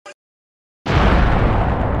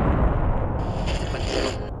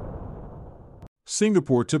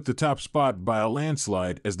Singapore took the top spot by a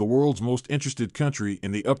landslide as the world's most interested country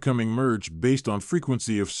in the upcoming merge based on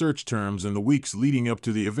frequency of search terms in the weeks leading up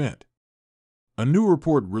to the event. A new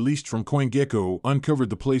report released from CoinGecko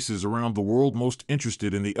uncovered the places around the world most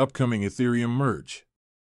interested in the upcoming Ethereum merge.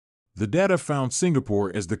 The data found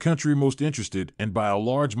Singapore as the country most interested, and by a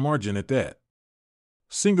large margin at that.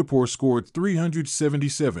 Singapore scored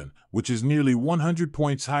 377, which is nearly 100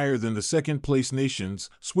 points higher than the second-place nations,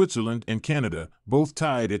 Switzerland and Canada, both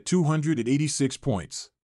tied at 286 points.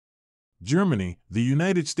 Germany, the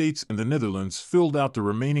United States, and the Netherlands filled out the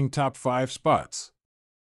remaining top 5 spots.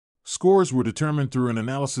 Scores were determined through an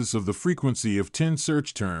analysis of the frequency of 10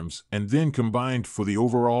 search terms and then combined for the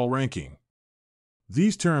overall ranking.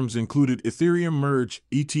 These terms included Ethereum Merge,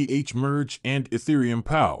 ETH Merge, and Ethereum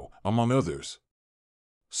POW, among others.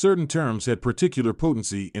 Certain terms had particular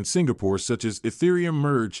potency in Singapore, such as Ethereum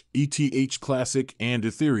Merge, ETH Classic, and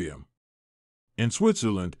Ethereum. In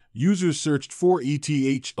Switzerland, users searched for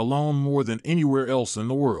ETH alone more than anywhere else in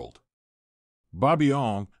the world. Bobby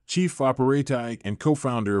Ong, chief operator and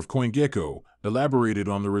co-founder of CoinGecko, elaborated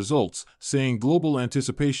on the results, saying global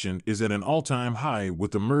anticipation is at an all-time high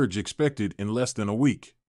with the merge expected in less than a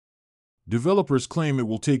week. Developers claim it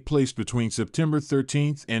will take place between September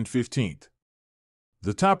 13th and 15th.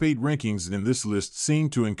 The top 8 rankings in this list seem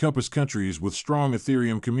to encompass countries with strong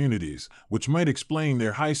Ethereum communities, which might explain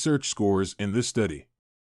their high search scores in this study.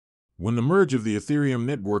 When the merge of the Ethereum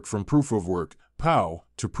network from proof of work, POW,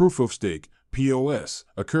 to proof of stake, POS,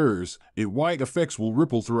 occurs, its wide effects will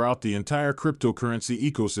ripple throughout the entire cryptocurrency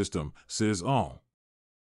ecosystem, says Ong.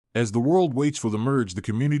 As the world waits for the merge, the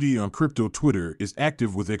community on crypto Twitter is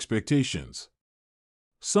active with expectations.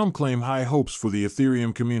 Some claim high hopes for the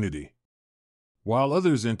Ethereum community, while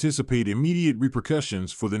others anticipate immediate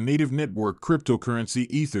repercussions for the native network cryptocurrency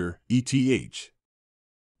Ether, ETH.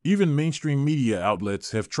 Even mainstream media outlets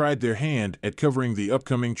have tried their hand at covering the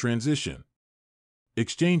upcoming transition.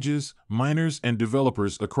 Exchanges, miners, and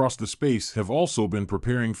developers across the space have also been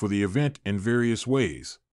preparing for the event in various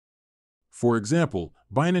ways. For example,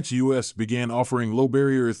 Binance US began offering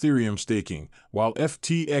low-barrier Ethereum staking, while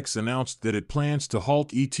FTX announced that it plans to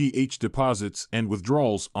halt ETH deposits and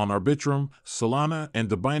withdrawals on Arbitrum, Solana, and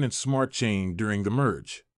the Binance Smart Chain during the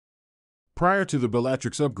merge. Prior to the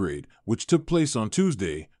Bellatrix upgrade, which took place on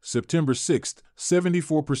Tuesday, September 6,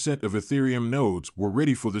 74% of Ethereum nodes were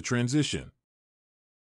ready for the transition.